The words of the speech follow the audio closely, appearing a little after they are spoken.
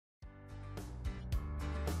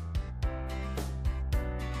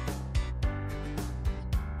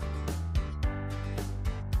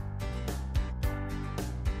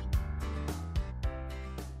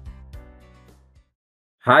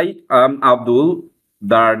Hi, I'm Abdul,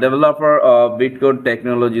 the developer of Bitcode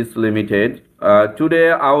Technologies Limited.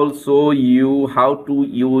 Today, I will show you how to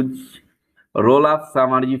use Rollup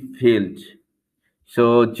summary field.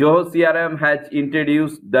 So, Zoho CRM has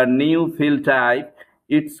introduced the new field type.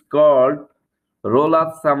 It's called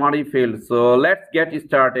Rollup summary field. So, let's get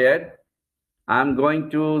started. I'm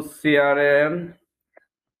going to CRM.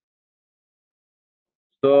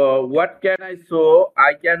 So, what can I show?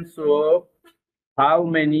 I can show how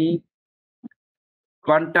many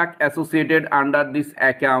contact associated under this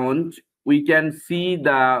account. We can see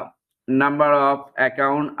the number of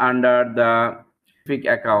account under the specific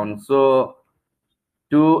account. So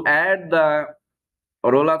to add the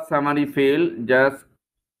roll-up summary field, just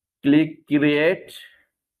click create.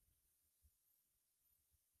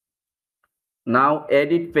 Now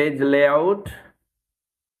edit page layout.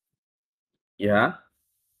 Yeah.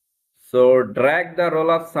 So drag the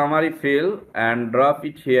roll-up summary field and drop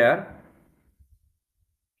it here.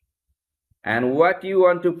 And what you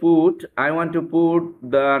want to put, I want to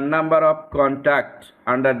put the number of contacts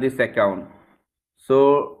under this account.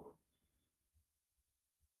 So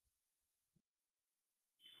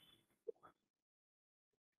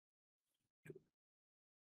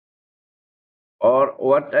or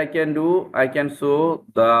what I can do, I can show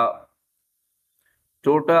the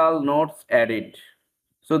total notes added.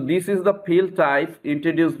 So this is the field type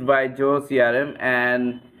introduced by Zoho CRM,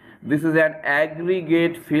 and this is an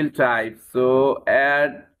aggregate field type. So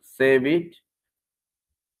add, save it,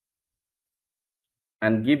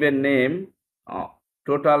 and give a name.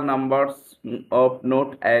 Total numbers of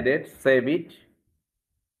note added, save it.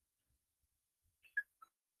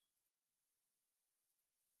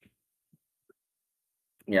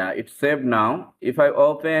 Yeah, it's saved now. If I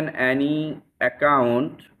open any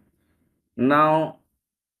account, now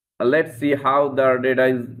let's see how the data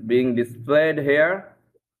is being displayed here.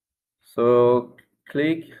 So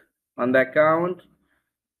click on the account,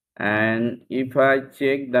 and if I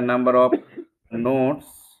check the number of notes,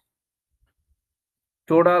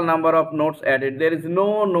 total number of notes added, there is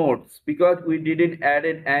no notes because we didn't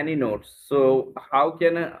added any notes. So how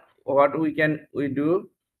can what we do?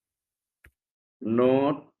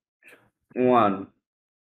 Note 1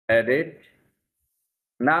 added.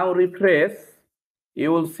 Now refresh, you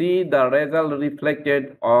will see the result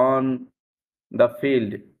reflected on the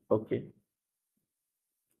field. Okay,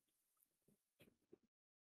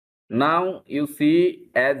 now you see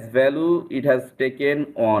as value it has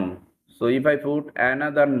taken on. So if I put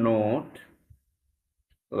another note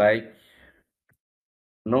like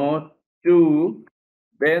note 2,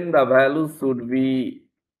 then the value should be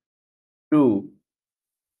 2.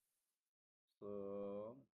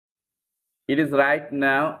 So it is right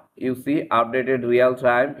now, you see updated real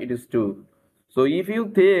time, it is 2. So if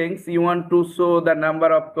you think you want to show the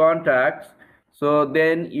number of contacts, so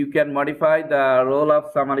then you can modify the roll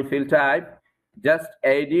of summary field type. Just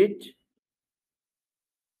edit.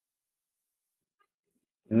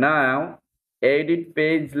 Now edit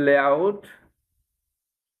page layout.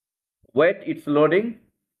 Wait, it's loading.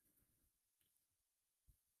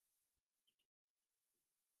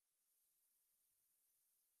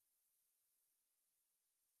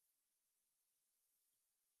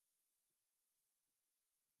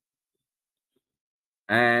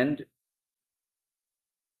 And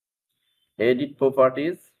edit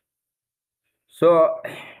properties. So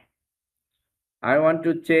I want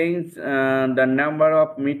to change the number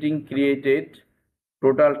of meeting created,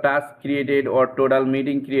 total task created or total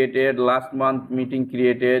meeting created, last month meeting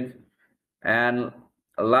created, and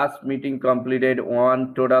last meeting completed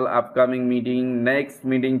on, total upcoming meeting, next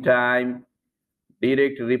meeting time,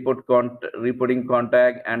 direct reporting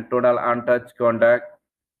contact, and total untouched contact.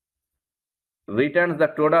 Returns the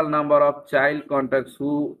total number of child contacts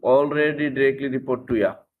who already directly report to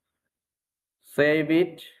you. Save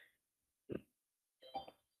it.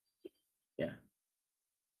 Yeah.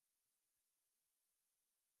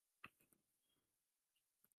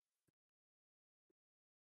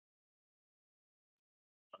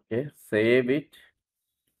 Okay. Save it.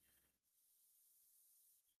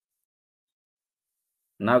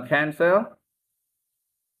 Now cancel.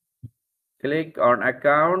 Click on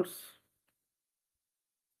accounts.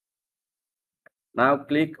 Now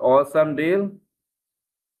click awesome deal.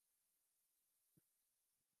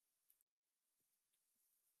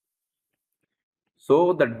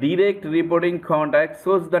 So the direct reporting contact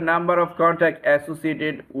shows the number of contact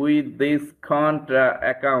associated with this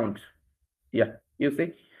account. Yeah, you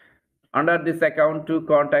see, under this account to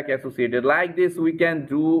contact associated. Like this, we can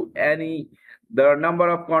do any the number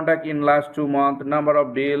of contact in last 2 months, number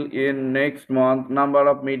of deal in next month, number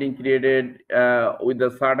of meeting created with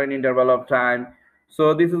a certain interval of time.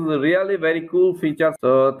 So this is a really very cool feature.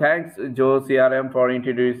 So thanks Zoho CRM for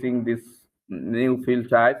introducing this new field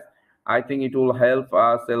types. I think it will help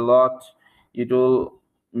us a lot. It will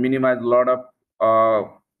minimize a lot of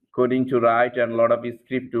coding to write and a lot of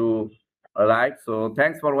script to write. So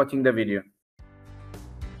thanks for watching the video.